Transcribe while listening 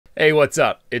Hey, what's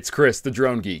up? It's Chris, the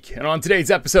Drone Geek, and on today's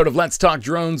episode of Let's Talk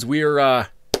Drones, we're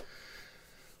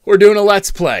doing a Let's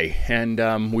Play, and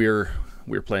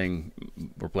we're playing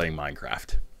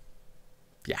Minecraft.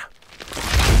 Yeah.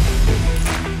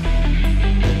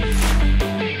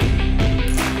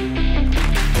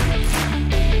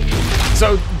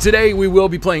 So today we will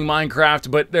be playing Minecraft,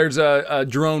 but there's a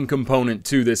drone component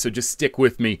to this, so just stick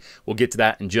with me. We'll get to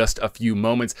that in just a few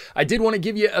moments. I did want to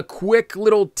give you a quick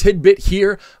little tidbit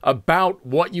here about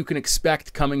what you can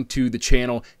expect coming to the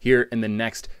channel here in the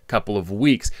next couple of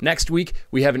weeks. Next week,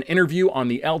 we have an interview on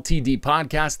the LTD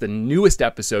podcast, the newest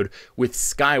episode with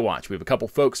Skywatch. We have a couple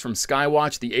folks from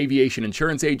Skywatch, the aviation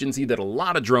insurance agency that a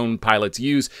lot of drone pilots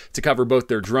use to cover both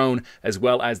their drone as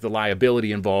well as the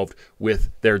liability involved with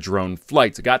their drone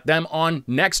flights. I got them on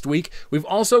next week. We've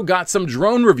also got some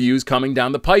drone reviews coming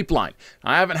down the pipeline.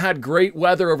 I haven't had great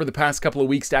weather over the past couple of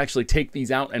weeks to actually take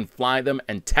these out and fly them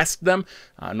and test them.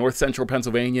 North Central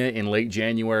Pennsylvania in late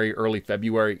January, early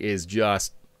February is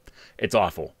just... it's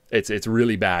awful. It's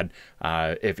really bad.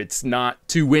 If it's not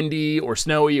too windy or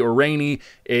snowy or rainy,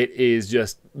 it is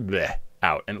just bleh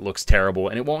out, and it looks terrible,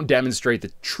 and it won't demonstrate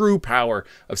the true power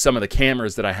of some of the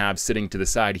cameras that I have sitting to the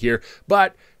side here.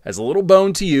 But as a little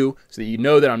bone to you, so that you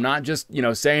know that I'm not just,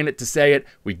 saying it to say it,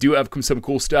 we do have some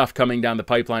cool stuff coming down the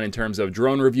pipeline in terms of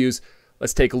drone reviews.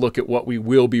 Let's take a look at what we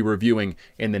will be reviewing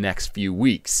in the next few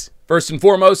weeks. First and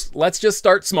foremost, let's just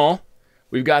start small.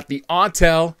 We've got the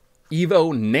Autel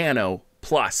Evo Nano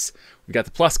Plus. We got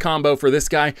the Plus combo for this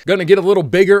guy. Gonna get a little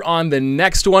bigger on the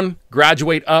next one,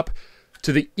 graduate up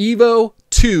to the Evo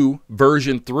 2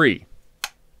 version 3.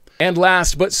 And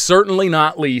last but certainly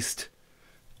not least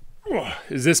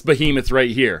is this behemoth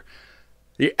right here.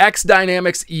 The X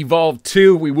Dynamics Evolve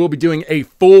 2. We will be doing a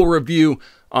full review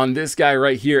on this guy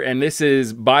right here, and this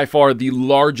is by far the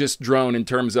largest drone in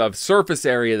terms of surface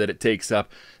area that it takes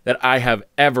up that I have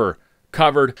ever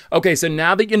covered. Okay, so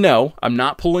now that you know, I'm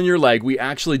not pulling your leg. We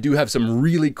actually do have some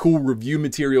really cool review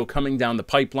material coming down the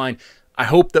pipeline. I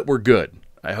hope that we're good.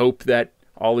 I hope that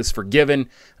all is forgiven,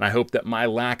 and I hope that my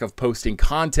lack of posting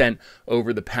content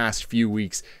over the past few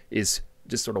weeks is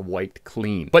just sort of wiped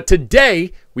clean. But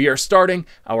today, we are starting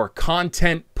our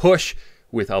content push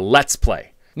with a Let's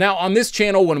Play. Now, on this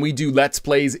channel, when we do Let's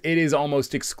Plays, it is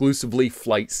almost exclusively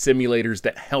flight simulators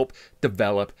that help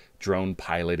develop drone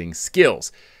piloting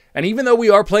skills. And even though we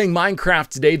are playing Minecraft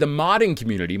today, the modding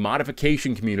community,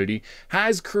 modification community,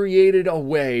 has created a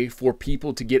way for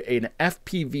people to get an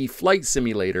FPV flight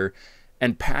simulator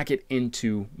and pack it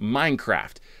into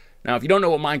Minecraft. Now, if you don't know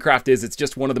what Minecraft is, it's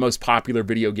just one of the most popular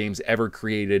video games ever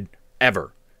created,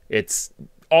 ever. It's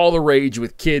all the rage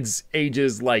with kids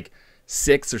ages like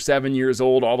 6 or 7 years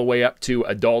old, all the way up to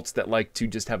adults that like to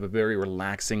just have a very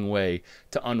relaxing way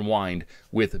to unwind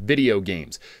with video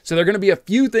games. So there are going to be a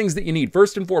few things that you need.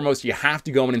 First and foremost, you have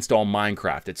to go and install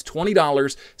Minecraft. It's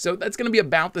 $20, so that's going to be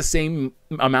about the same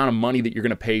amount of money that you're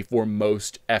going to pay for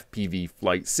most FPV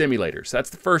flight simulators. So that's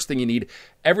the first thing you need.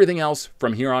 Everything else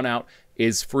from here on out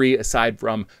is free, aside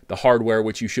from the hardware,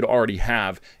 which you should already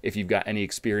have if you've got any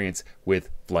experience with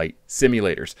flight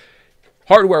simulators.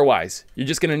 Hardware-wise, you're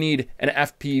just going to need an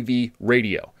FPV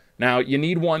radio. Now, you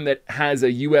need one that has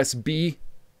a USB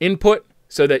input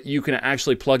so that you can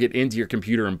actually plug it into your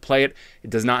computer and play it. It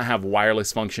does not have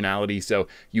wireless functionality, so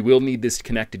you will need this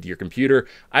connected to your computer.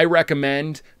 I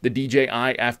recommend the DJI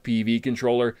FPV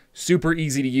controller. Super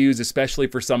easy to use, especially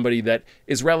for somebody that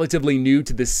is relatively new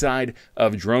to this side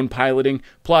of drone piloting.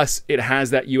 Plus, it has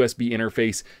that USB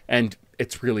interface, and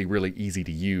it's really, really easy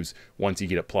to use once you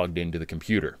get it plugged into the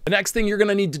computer. The next thing you're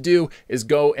gonna need to do is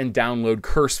go and download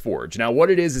CurseForge. Now,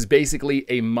 what it is basically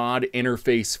a mod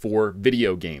interface for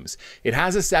video games. It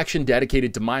has a section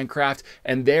dedicated to Minecraft,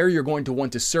 and there you're going to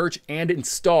want to search and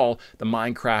install the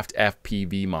Minecraft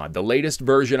FPV mod. The latest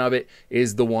version of it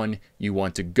is the one you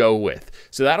want to go with.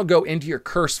 So that'll go into your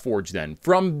CurseForge then.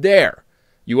 From there,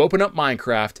 you open up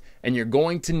Minecraft, and you're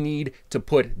going to need to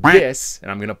put this, and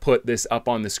I'm going to put this up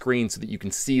on the screen so that you can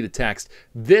see the text,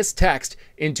 this text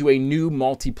into a new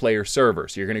multiplayer server.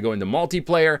 So you're going to go into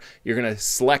multiplayer, you're going to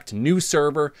select new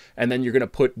server, and then you're going to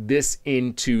put this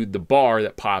into the bar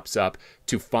that pops up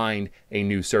to find a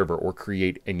new server or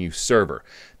create a new server.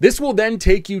 This will then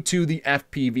take you to the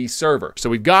FPV server. So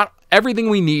we've got everything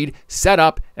we need set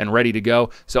up and ready to go.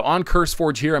 So on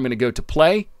CurseForge here, I'm going to go to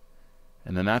play,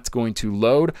 and then that's going to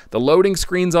load. The loading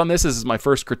screens on this is my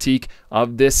first critique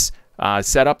of this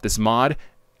setup, this mod.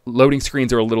 Loading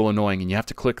screens are a little annoying, and you have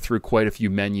to click through quite a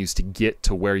few menus to get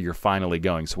to where you're finally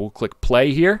going. So we'll click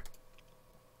play here.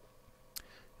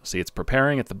 You'll see it's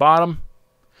preparing at the bottom,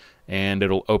 and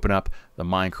it'll open up the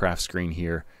Minecraft screen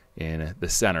here in the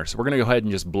center. So we're going to go ahead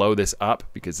and just blow this up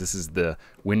because this is the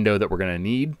window that we're going to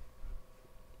need.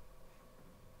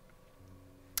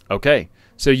 Okay,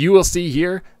 so you will see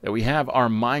here that we have our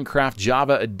Minecraft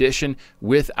Java edition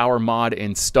with our mod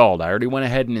installed. I already went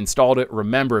ahead and installed it.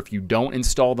 Remember, if you don't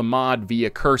install the mod via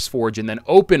CurseForge and then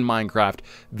open Minecraft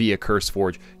via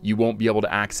CurseForge, you won't be able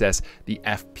to access the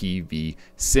FPV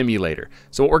simulator.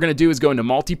 So what we're going to do is go into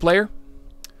multiplayer.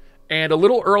 And a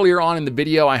little earlier on in the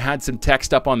video, I had some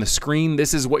text up on the screen.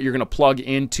 This is what you're going to plug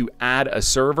in to add a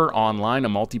server online, a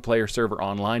multiplayer server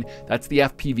online. That's the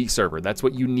FPV server. That's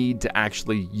what you need to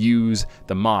actually use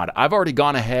the mod. I've already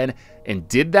gone ahead and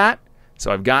did that.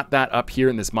 So I've got that up here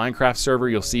in this Minecraft server.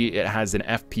 You'll see it has an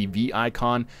FPV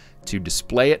icon to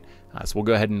display it. So we'll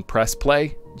go ahead and press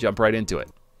play, jump right into it.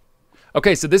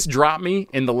 Okay, so this dropped me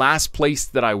in the last place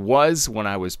that I was when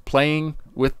I was playing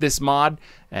with this mod.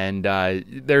 And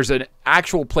there's an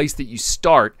actual place that you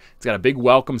start. It's got a big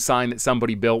welcome sign that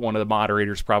somebody built, one of the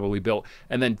moderators probably built,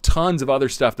 and then tons of other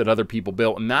stuff that other people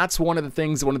built. And that's one of the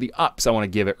things, one of the ups I want to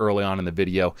give it early on in the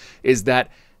video, is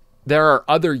that there are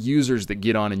other users that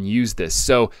get on and use this.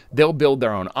 So they'll build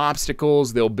their own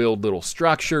obstacles, they'll build little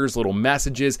structures, little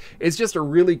messages. It's just a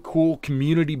really cool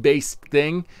community-based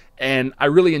thing, and I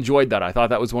really enjoyed that. I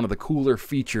thought that was one of the cooler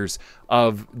features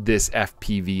of this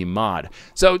FPV mod.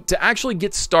 So to actually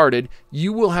get started,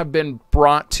 you will have been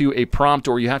brought to a prompt,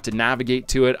 or you have to navigate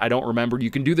to it. I don't remember.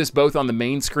 You can do this both on the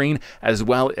main screen as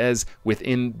well as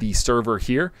within the server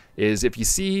here.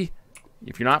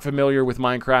 If you're not familiar with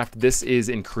Minecraft, this is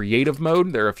in creative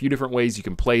mode. There are a few different ways you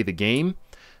can play the game.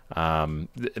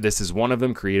 This is one of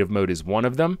them. Creative mode is one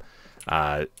of them.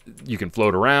 You can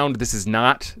float around. This is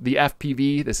not the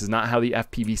FPV. This is not how the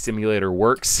FPV simulator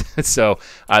works. So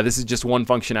this is just one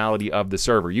functionality of the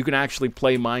server. You can actually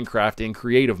play Minecraft in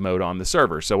creative mode on the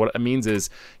server. So what it means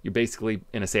is you're basically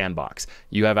in a sandbox.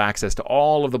 You have access to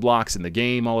all of the blocks in the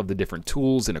game, all of the different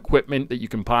tools and equipment that you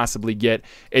can possibly get.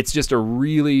 It's just a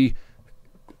really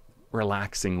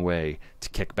relaxing way to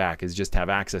kick back, is just have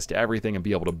access to everything and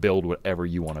be able to build whatever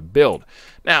you want to build.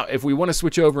 Now, if we want to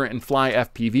switch over and fly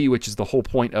FPV, which is the whole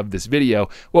point of this video,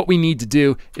 what we need to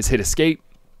do is hit escape,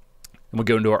 and we'll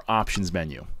go into our options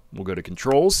menu. We'll go to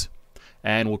controls,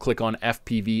 and we'll click on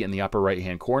FPV in the upper right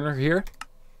hand corner here.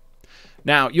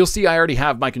 Now, you'll see I already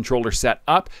have my controller set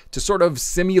up. To sort of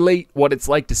simulate what it's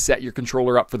like to set your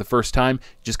controller up for the first time,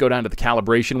 just go down to the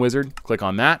calibration wizard, click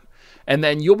on that. And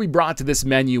then you'll be brought to this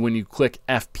menu when you click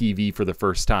FPV for the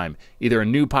first time, either a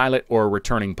new pilot or a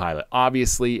returning pilot.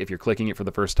 Obviously, if you're clicking it for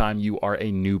the first time, you are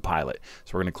a new pilot.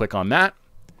 So we're going to click on that.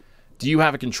 Do you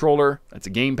have a controller? That's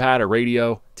a gamepad, a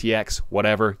radio, TX,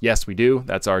 whatever. Yes, we do.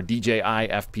 That's our DJI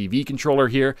FPV controller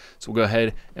here. So we'll go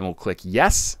ahead and we'll click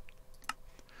yes.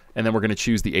 And then we're going to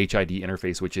choose the HID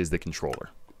interface, which is the controller.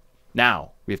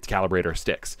 Now, we have to calibrate our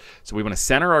sticks. So we want to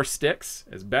center our sticks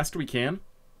as best we can.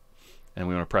 And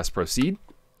we want to press proceed.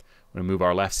 We're going to move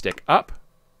our left stick up,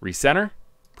 recenter,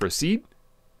 proceed.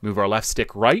 Move our left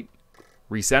stick right,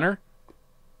 recenter,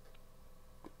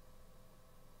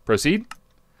 proceed.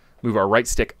 Move our right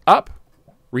stick up,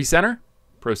 recenter,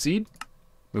 proceed.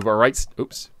 Move our right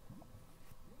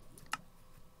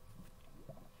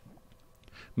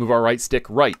stick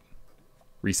right,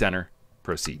 recenter,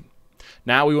 proceed.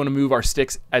 Now we want to move our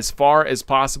sticks as far as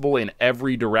possible in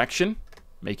every direction,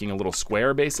 making a little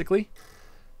square basically.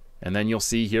 And then you'll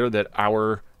see here that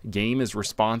our game is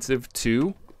responsive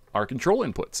to our control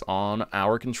inputs on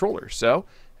our controller. So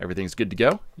everything's good to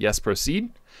go. Yes, proceed.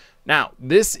 Now,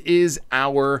 this is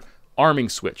our arming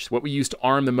switch, what we use to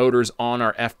arm the motors on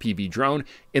our FPV drone.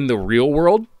 In the real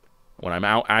world, when I'm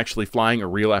out actually flying a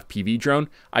real FPV drone,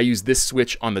 I use this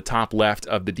switch on the top left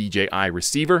of the DJI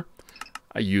receiver.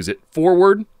 I use it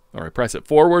forward, or I press it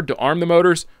forward to arm the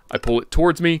motors. I pull it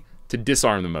towards me to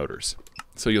disarm the motors.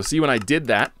 So you'll see when I did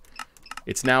that,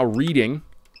 it's now reading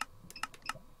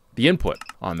the input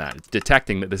on that. It's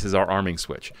detecting that this is our arming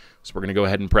switch. So we're going to go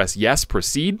ahead and press yes,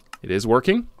 proceed. It is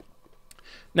working.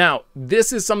 Now,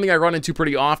 this is something I run into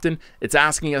pretty often. It's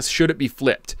asking us, should it be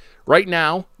flipped? Right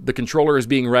now, the controller is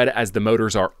being read as the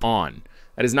motors are on.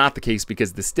 That is not the case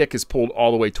because the stick is pulled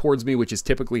all the way towards me, which is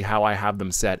typically how I have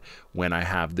them set when I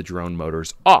have the drone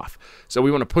motors off. So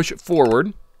we want to push it forward.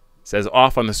 It says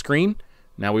off on the screen.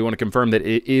 Now we want to confirm that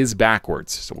it is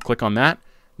backwards. So we'll click on that.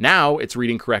 Now it's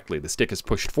reading correctly. The stick is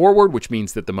pushed forward, which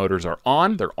means that the motors are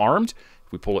on. They're armed.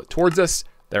 If we pull it towards us,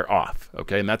 they're off.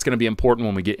 Okay, and that's going to be important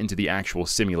when we get into the actual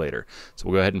simulator. So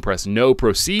we'll go ahead and press no,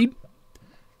 proceed.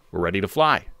 We're ready to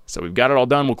fly. So we've got it all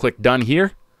done. We'll click done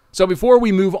here. So before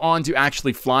we move on to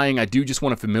actually flying, I do just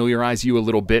want to familiarize you a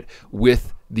little bit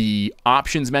with the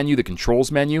options menu, the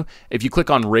controls menu. If you click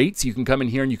on rates, you can come in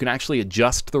here and you can actually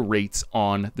adjust the rates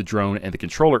on the drone and the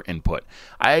controller input.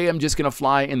 I am just going to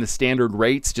fly in the standard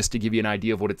rates just to give you an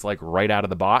idea of what it's like right out of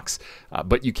the box.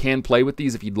 But you can play with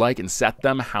these if you'd like and set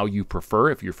them how you prefer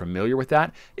if you're familiar with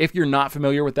that. If you're not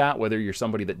familiar with that, whether you're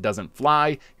somebody that doesn't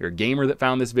fly, you're a gamer that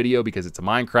found this video because it's a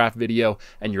Minecraft video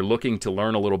and you're looking to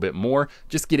learn a little bit more,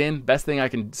 just get in. Best thing I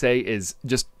can say is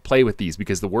just play with these,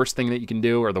 because the worst thing that you can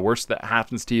do, or the worst that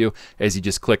happens to you, is you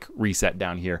just click reset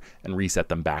down here and reset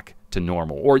them back to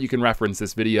normal. Or you can reference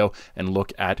this video and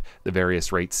look at the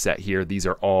various rates set here. These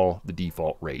are all the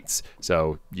default rates,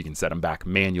 so you can set them back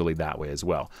manually that way as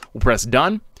well. We'll press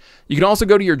done. You can also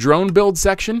go to your drone build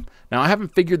section. Now, I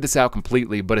haven't figured this out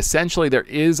completely, but essentially there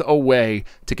is a way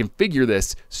to configure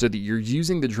this so that you're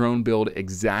using the drone build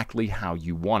exactly how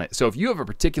you want it. So if you have a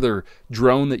particular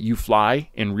drone that you fly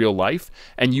in real life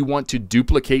and you want to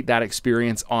duplicate that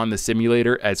experience on the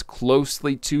simulator as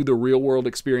closely to the real world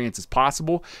experience as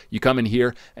possible, you come in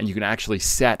here and you can actually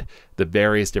set the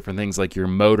various different things like your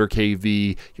motor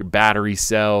KV, your battery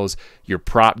cells, your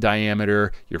prop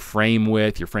diameter, your frame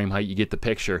width, your frame height. You get the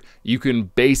picture. You can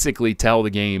basically tell the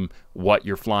game what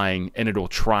you're flying and it'll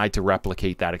try to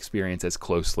replicate that experience as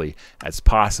closely as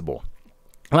possible.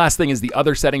 Last thing is the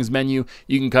other settings menu.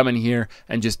 You can come in here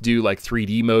and just do like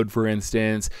 3D mode, for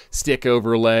instance, stick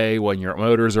overlay when your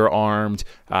motors are armed.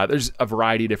 There's a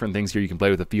variety of different things here. You can play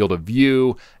with the field of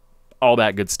view, all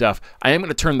that good stuff. I am going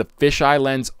to turn the fisheye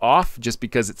lens off just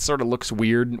because it sort of looks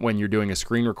weird when you're doing a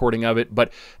screen recording of it,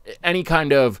 but any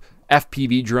kind of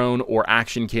FPV drone or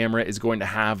action camera is going to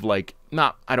have, like,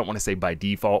 not, I don't want to say by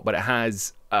default, but it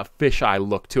has a fisheye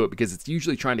look to it because it's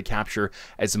usually trying to capture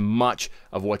as much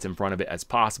of what's in front of it as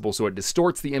possible. So it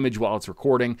distorts the image while it's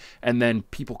recording, and then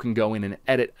people can go in and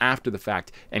edit after the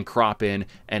fact and crop in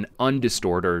and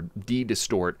undistort or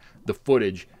de-distort the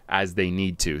footage as they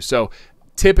need to. So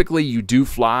typically you do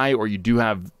fly or you do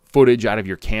have footage out of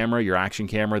your camera, your action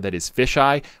camera, that is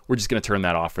fisheye. We're just going to turn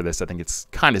that off for this. I think it's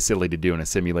kind of silly to do in a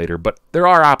simulator, but there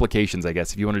are applications, I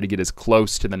guess, if you wanted to get as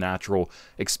close to the natural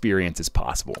experience as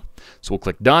possible. So we'll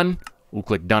click done. We'll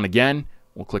click done again.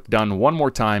 We'll click done one more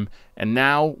time. And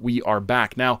now we are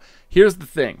back. Now, here's the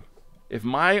thing. If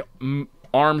my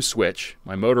arm switch,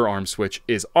 my motor arm switch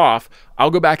is off, I'll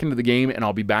go back into the game and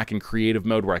I'll be back in creative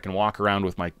mode where I can walk around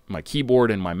with my keyboard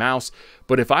and my mouse.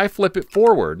 But if I flip it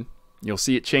forward, you'll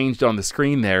see it changed on the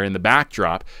screen there in the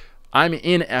backdrop. I'm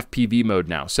in FPV mode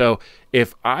now. So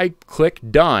if I click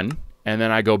done and then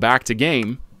I go back to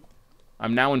game,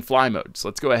 I'm now in fly mode. So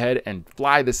let's go ahead and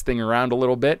fly this thing around a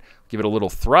little bit, give it a little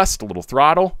thrust, a little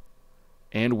throttle,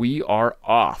 and we are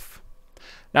off.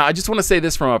 Now, I just want to say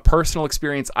this from a personal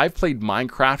experience. I've played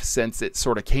Minecraft since it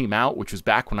sort of came out, which was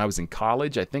back when I was in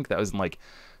college. I think that was in like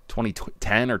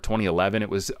 2010 or 2011. It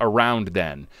was around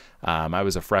then. I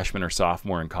was a freshman or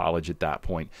sophomore in college at that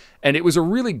point. And it was a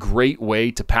really great way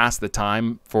to pass the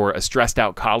time for a stressed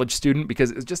out college student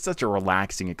because it was just such a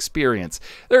relaxing experience.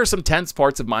 There are some tense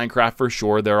parts of Minecraft for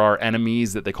sure. There are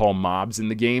enemies that they call mobs in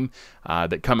the game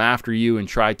that come after you and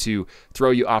try to throw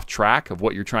you off track of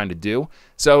what you're trying to do.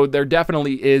 So there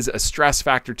definitely is a stress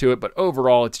factor to it, but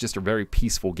overall it's just a very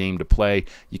peaceful game to play.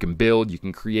 You can build, you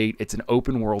can create. It's an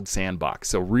open world sandbox,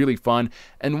 so really fun.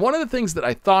 And one of the things that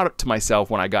I thought to myself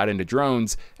when I got into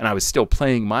drones and I was still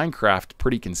playing Minecraft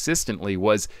pretty consistently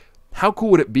was, how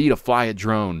cool would it be to fly a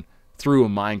drone through a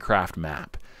Minecraft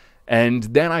map? And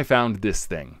then I found this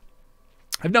thing.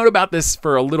 I've known about this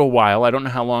for a little while. I don't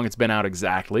know how long it's been out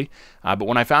exactly, but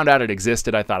when I found out it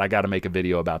existed, I thought I got to make a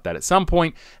video about that at some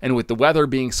point. And with the weather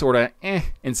being sort of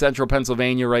in central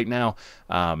Pennsylvania right now,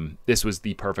 this was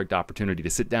the perfect opportunity to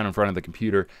sit down in front of the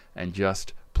computer and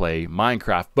just play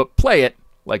Minecraft, but play it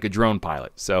like a drone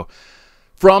pilot. So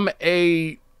from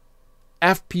a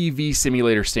FPV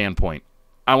simulator standpoint,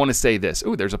 I want to say this.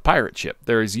 Ooh, there's a pirate ship.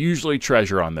 There is usually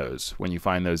treasure on those when you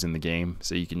find those in the game.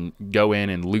 So you can go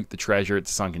in and loot the treasure. It's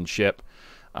a sunken ship.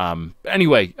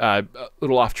 Anyway, a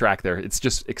little off track there. It's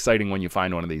just exciting when you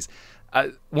find one of these.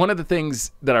 One of the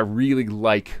things that I really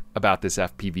like about this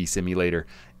FPV simulator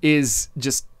is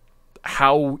just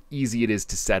how easy it is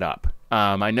to set up.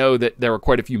 I know that there were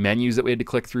quite a few menus that we had to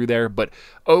click through there, but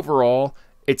overall,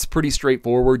 it's pretty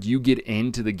straightforward. You get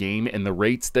into the game and the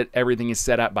rates that everything is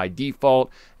set at by default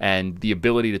and the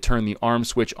ability to turn the arm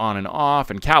switch on and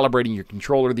off and calibrating your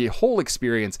controller. The whole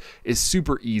experience is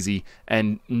super easy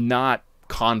and not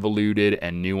convoluted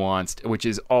and nuanced, which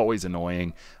is always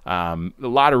annoying. A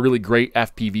lot of really great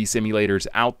FPV simulators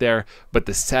out there, but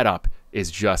the setup is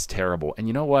just terrible. And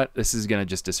you know what? This is going to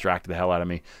just distract the hell out of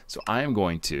me. So I am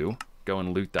going to go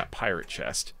and loot that pirate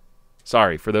chest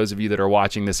Sorry, for those of you that are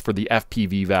watching this for the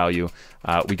FPV value,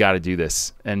 we got to do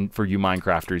this. And for you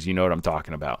Minecrafters, you know what I'm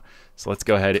talking about. So let's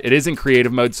go ahead. It is in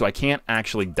creative mode, so I can't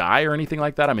actually die or anything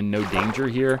like that. I'm in no danger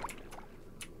here.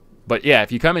 But yeah,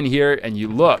 if you come in here and you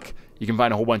look, you can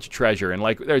find a whole bunch of treasure. And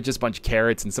like, there's just a bunch of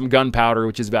carrots and some gunpowder,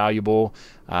 which is valuable.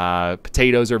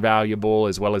 Potatoes are valuable,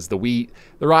 as well as the wheat.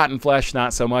 The rotten flesh,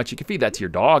 not so much. You can feed that to your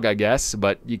dog, I guess,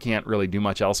 but you can't really do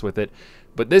much else with it.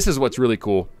 But this is what's really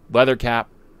cool. Leather cap,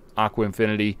 Aqua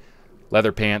Infinity,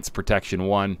 leather pants, protection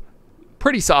 1.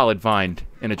 Pretty solid find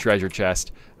in a treasure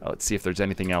chest. Let's see if there's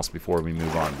anything else before we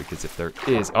move on, because if there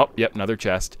is... Oh, yep, another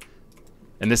chest.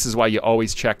 And this is why you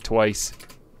always check twice.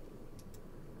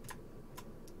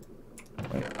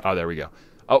 Oh, there we go.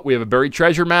 Oh, we have a buried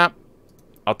treasure map.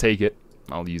 I'll take it.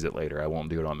 I'll use it later. I won't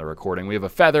do it on the recording. We have a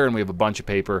feather and we have a bunch of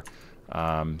paper. So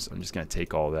I'm just going to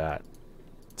take all that.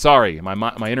 Sorry, my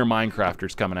inner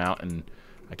Minecrafter's coming out and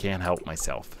I can't help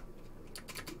myself.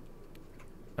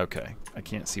 Okay, I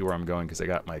can't see where I'm going because I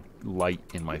got my light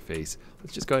in my face.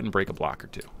 Let's just go ahead and break a block or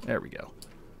two. There we go.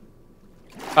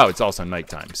 Oh, it's also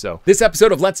nighttime, so. This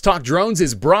episode of Let's Talk Drones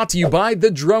is brought to you by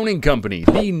The Droning Company,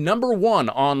 the #1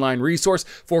 online resource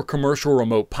for commercial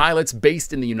remote pilots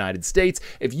based in the United States.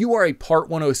 If you are a Part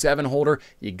 107 holder,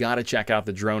 you gotta check out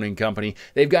The Droning Company.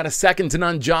 They've got a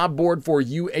second-to-none job board for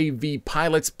UAV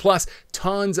pilots, plus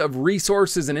tons of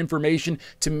resources and information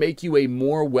to make you a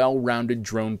more well-rounded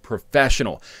drone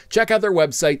professional. Check out their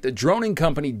website,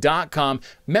 thedroningcompany.com.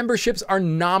 Memberships are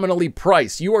nominally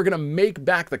priced. You are gonna make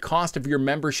back the cost of your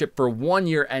membership for 1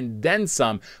 year and then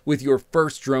some with your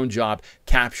first drone job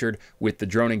captured with the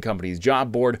Droning Company's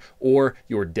job board or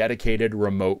your dedicated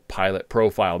remote pilot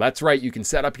profile. That's right, you can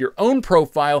set up your own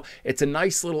profile. It's a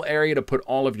nice little area to put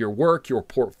all of your work, your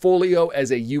portfolio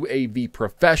as a UAV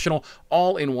professional,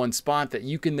 all in one spot that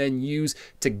you can then use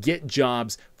to get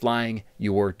jobs flying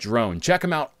your drone. Check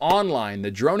them out online,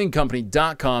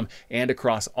 thedroningcompany.com, and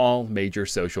across all major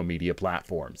social media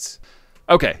platforms.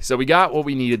 Okay, so we got what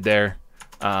we needed there.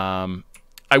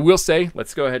 I will say,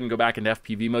 let's go ahead and go back into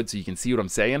FPV mode so you can see what I'm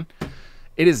saying.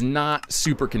 It is not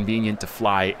super convenient to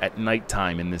fly at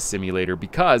nighttime in this simulator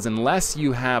because unless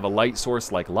you have a light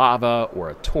source like lava or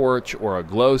a torch or a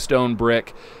glowstone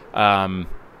brick,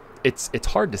 it's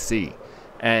hard to see.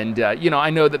 And, you know,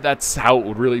 I know that that's how it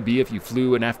would really be if you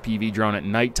flew an FPV drone at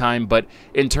nighttime, but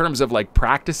in terms of like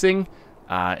practicing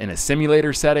in a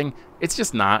simulator setting, it's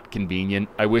just not convenient.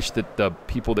 I wish that the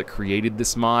people that created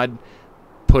this mod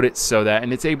put it so that,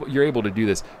 and you're able to do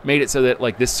this, made it so that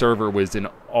like this server was an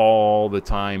all the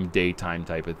time daytime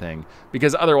type of thing,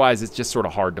 because otherwise it's just sort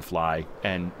of hard to fly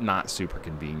and not super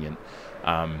convenient.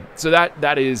 So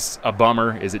that is a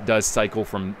bummer, is it does cycle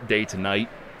from day to night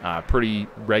pretty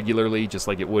regularly, just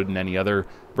like it would in any other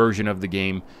version of the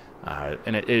game.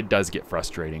 And it does get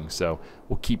frustrating, so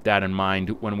we'll keep that in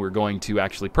mind when we're going to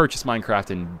actually purchase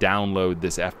Minecraft and download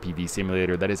this FPV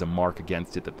simulator. That is a mark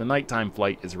against it, that the nighttime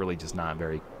flight is really just not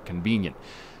very convenient.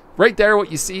 Right there,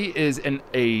 what you see is an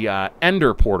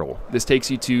Ender portal. This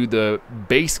takes you to the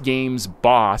base game's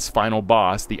boss, final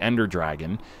boss, the Ender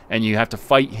Dragon, and you have to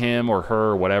fight him or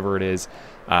her, or whatever it is.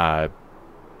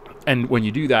 And when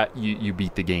you do that, you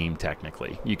beat the game,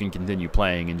 technically. You can continue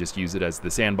playing and just use it as the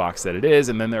sandbox that it is,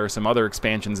 and then there are some other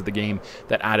expansions of the game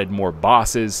that added more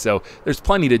bosses, so there's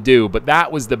plenty to do, but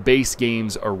that was the base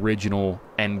game's original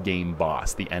endgame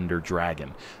boss, the Ender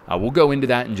Dragon. We'll go into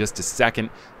that in just a second.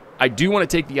 I do want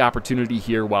to take the opportunity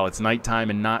here while it's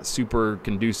nighttime and not super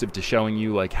conducive to showing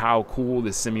you like how cool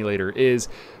this simulator is,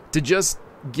 to just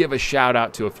give a shout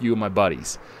out to a few of my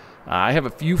buddies. I have a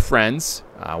few friends.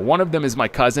 One of them is my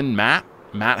cousin, Matt.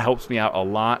 Matt helps me out a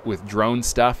lot with drone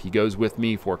stuff. He goes with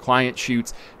me for client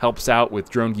shoots, helps out with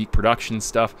Drone Geek production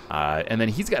stuff. And then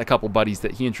he's got a couple buddies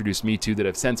that he introduced me to that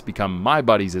have since become my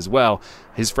buddies as well.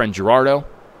 His friend Gerardo,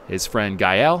 his friend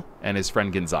Gael, and his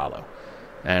friend Gonzalo.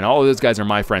 And all of those guys are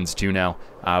my friends too now.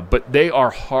 But they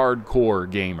are hardcore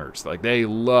gamers. Like, they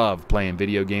love playing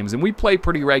video games. And we play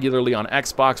pretty regularly on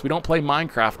Xbox. We don't play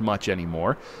Minecraft much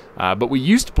anymore. But we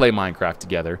used to play Minecraft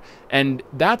together. And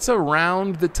that's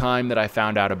around the time that I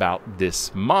found out about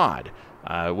this mod.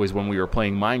 Was when we were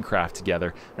playing Minecraft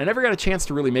together. And I never got a chance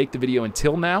to really make the video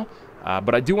until now.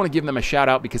 But I do want to give them a shout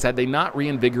out, because had they not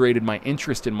reinvigorated my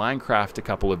interest in Minecraft a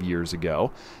couple of years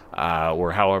ago,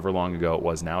 or however long ago it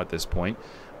was now at this point,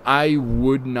 I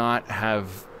would not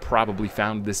have probably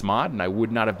found this mod, and I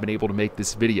would not have been able to make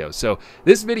this video. So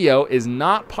this video is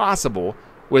not possible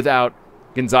without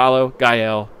Gonzalo,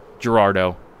 Gael,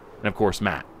 Gerardo, and of course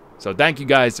Matt. So thank you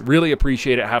guys. Really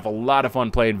appreciate it. Have a lot of fun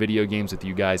playing video games with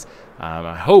you guys.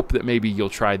 I hope that maybe you'll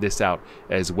try this out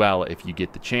as well if you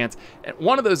get the chance. And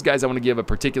one of those guys I want to give a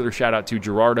particular shout out to,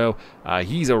 Gerardo.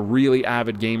 He's a really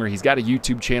avid gamer. He's got a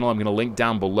YouTube channel I'm going to link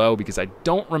down below because I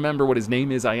don't remember what his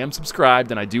name is. I am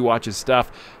subscribed and I do watch his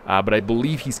stuff, but I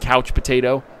believe he's Couch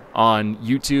Potato on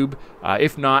YouTube.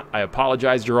 If not, I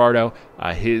apologize, Gerardo.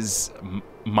 His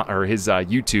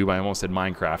YouTube, I almost said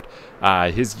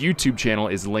Minecraft, his YouTube channel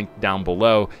is linked down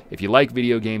below. If you like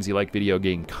video games, you like video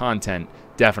game content,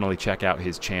 definitely check out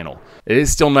his channel. It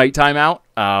is still nighttime out,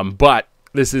 but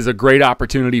this is a great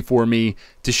opportunity for me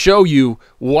to show you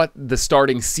what the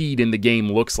starting seed in the game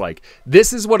looks like.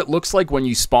 This is what it looks like when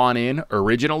you spawn in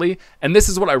originally, and this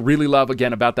is what I really love,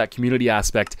 again, about that community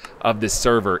aspect of this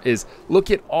server, is look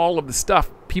at all of the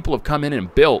stuff people have come in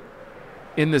and built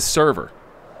in this server.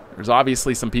 There's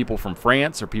obviously some people from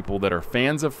France or people that are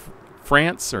fans of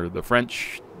France or the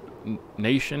French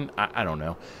nation. I don't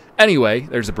know. Anyway,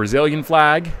 there's a Brazilian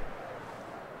flag.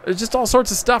 There's just all sorts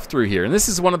of stuff through here. And this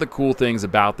is one of the cool things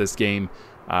about this game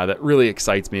that really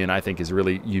excites me and I think is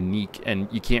really unique and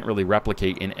you can't really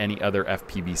replicate in any other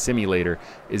FPV simulator,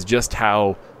 is just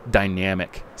how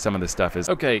dynamic some of this stuff is.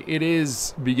 Okay, it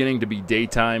is beginning to be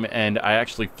daytime and I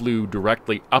actually flew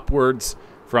directly upwards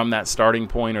from that starting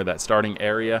point or that starting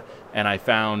area, and I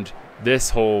found this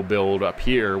whole build up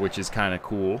here, which is kind of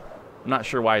cool. I'm not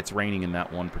sure why it's raining in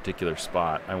that one particular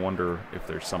spot. I wonder if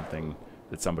there's something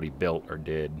that somebody built or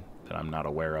did that I'm not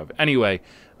aware of. Anyway,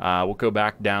 we'll go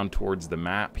back down towards the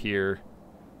map here.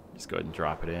 Just go ahead and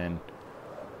drop it in.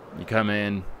 You come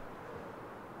in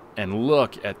and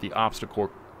look at the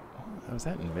obstacle. Was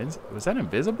that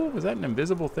invisible? Was that an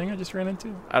invisible thing I just ran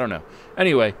into? I don't know.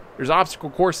 Anyway, there's obstacle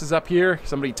courses up here.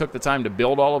 Somebody took the time to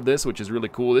build all of this, which is really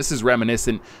cool. This is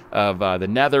reminiscent of the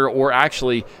Nether, or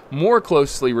actually more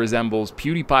closely resembles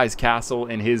PewDiePie's castle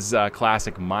in his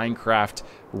classic Minecraft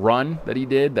run that he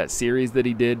did, that series that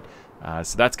he did.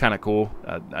 So that's kind of cool.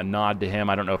 A nod to him.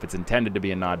 I don't know if it's intended to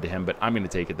be a nod to him, but I'm going to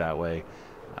take it that way.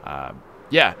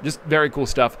 Yeah, just very cool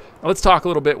stuff. Now, let's talk a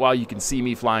little bit while you can see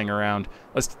me flying around.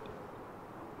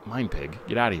 Mine pig,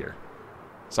 get out of here.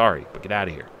 Sorry, but get out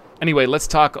of here. Anyway, let's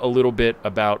talk a little bit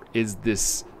about, is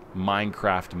this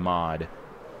Minecraft mod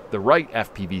the right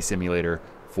FPV simulator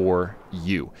for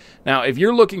you? Now, if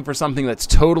you're looking for something that's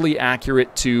totally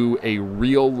accurate to a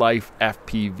real-life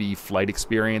FPV flight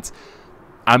experience,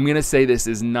 I'm going to say this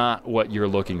is not what you're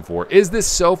looking for. Is this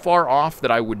so far off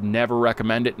that I would never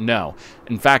recommend it? No.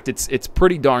 In fact, it's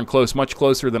pretty darn close, much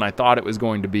closer than I thought it was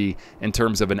going to be in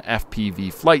terms of an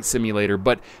FPV flight simulator.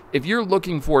 But if you're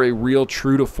looking for a real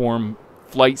true-to-form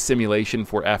flight simulation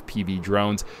for FPV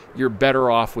drones, you're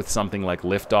better off with something like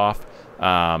Liftoff.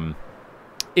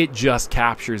 It just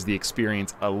captures the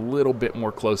experience a little bit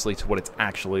more closely to what it's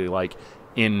actually like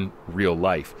in real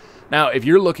life. Now, if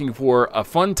you're looking for a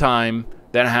fun time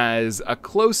that has a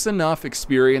close enough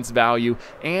experience value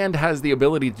and has the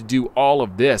ability to do all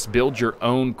of this, build your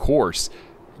own course,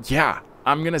 yeah,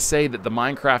 I'm going to say that the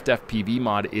Minecraft FPV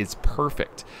mod is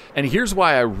perfect. And here's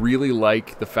why I really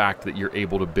like the fact that you're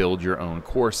able to build your own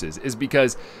courses, is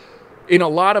because in a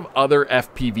lot of other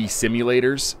FPV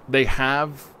simulators, they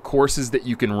have courses that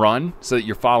you can run so that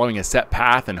you're following a set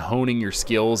path and honing your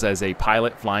skills as a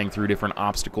pilot flying through different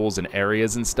obstacles and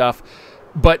areas and stuff.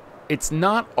 But it's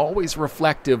not always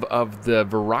reflective of the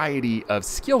variety of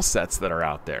skill sets that are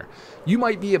out there. You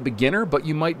might be a beginner, but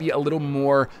you might be a little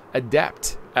more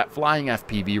adept at flying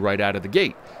FPV right out of the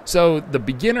gate. So the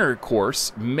beginner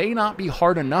course may not be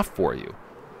hard enough for you.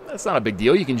 That's not a big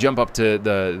deal. You can jump up to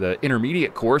the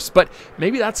intermediate course, but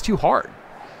maybe that's too hard.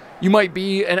 You might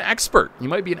be an expert. You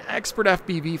might be an expert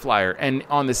FPV flyer, and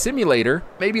on the simulator,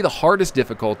 maybe the hardest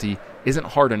difficulty isn't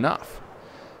hard enough.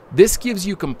 This gives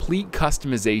you complete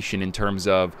customization in terms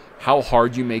of how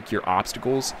hard you make your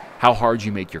obstacles, how hard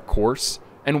you make your course,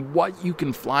 and what you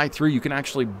can fly through. You can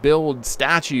actually build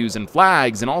statues and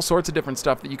flags and all sorts of different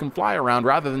stuff that you can fly around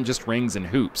rather than just rings and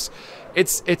hoops.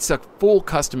 It's a full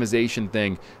customization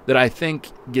thing that I think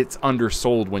gets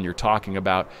undersold when you're talking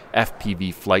about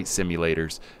FPV flight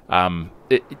simulators.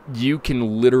 You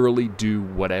can literally do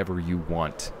whatever you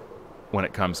want when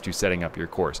it comes to setting up your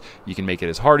course. You can make it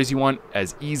as hard as you want,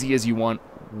 as easy as you want,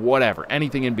 whatever,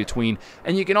 anything in between.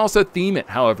 And you can also theme it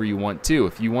however you want to.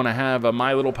 If you want to have a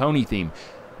My Little Pony theme,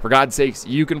 for God's sakes,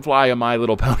 you can fly a My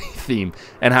Little Pony theme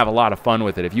and have a lot of fun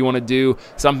with it. If you want to do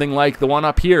something like the one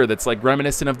up here that's like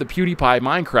reminiscent of the PewDiePie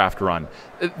Minecraft run,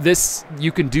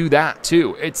 you can do that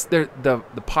too. It's the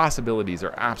possibilities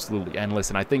are absolutely endless,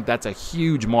 and I think that's a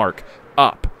huge mark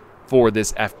up for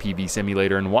this FPV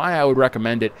simulator and why I would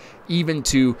recommend it even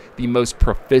to the most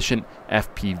proficient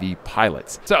FPV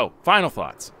pilots. So, final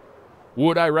thoughts.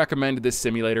 Would I recommend this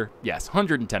simulator? Yes,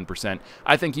 110%.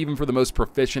 I think even for the most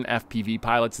proficient FPV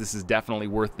pilots, this is definitely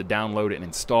worth the download and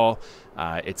install.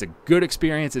 It's a good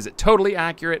experience. Is it totally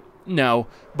accurate? No,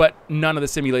 but none of the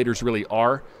simulators really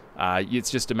are.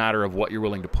 It's just a matter of what you're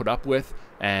willing to put up with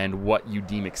and what you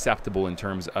deem acceptable in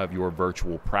terms of your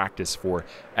virtual practice for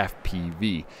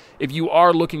FPV. If you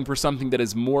are looking for something that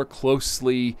is more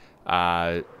closely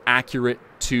accurate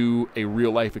to a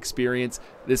real-life experience,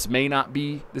 this may not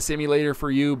be the simulator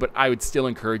for you, but I would still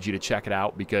encourage you to check it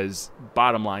out because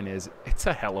bottom line is it's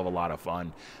a hell of a lot of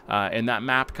fun. And that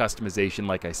map customization,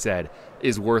 like I said,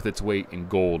 is worth its weight in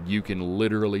gold. You can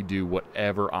literally do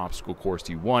whatever obstacle course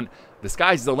you want. The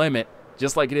sky's the limit.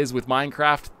 Just like it is with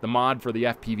Minecraft, the mod for the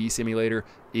FPV simulator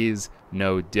is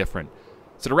no different.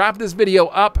 So to wrap this video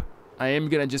up, I am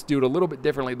going to just do it a little bit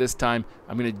differently this time.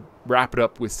 I'm going to wrap it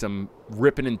up with some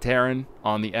ripping and tearing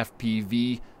on the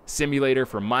FPV simulator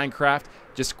for Minecraft.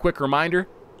 Just a quick reminder,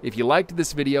 if you liked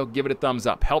this video, give it a thumbs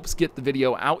up. Helps get the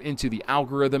video out into the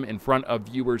algorithm in front of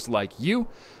viewers like you.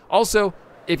 Also,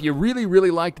 if you really, really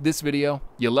liked this video,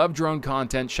 you love drone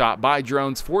content shot by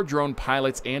drones, for drone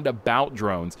pilots, and about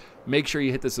drones, make sure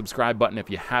you hit the subscribe button if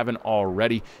you haven't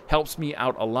already. Helps me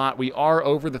out a lot. We are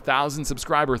over the 1,000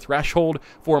 subscriber threshold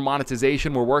for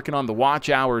monetization. We're working on the watch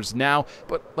hours now,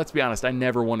 but let's be honest, I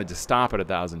never wanted to stop at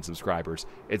 1,000 subscribers.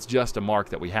 It's just a mark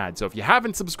that we had. So if you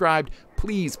haven't subscribed,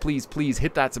 please, please, please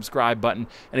hit that subscribe button.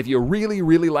 And if you really,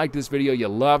 really like this video, you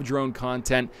love drone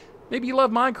content, maybe you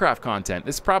love Minecraft content,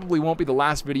 this probably won't be the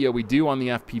last video we do on the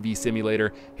FPV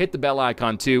simulator. Hit the bell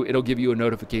icon too. It'll give you a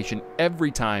notification every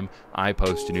time I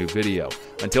post a new video.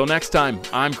 Until next time,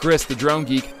 I'm Chris, the Drone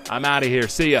Geek. I'm out of here.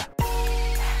 See ya.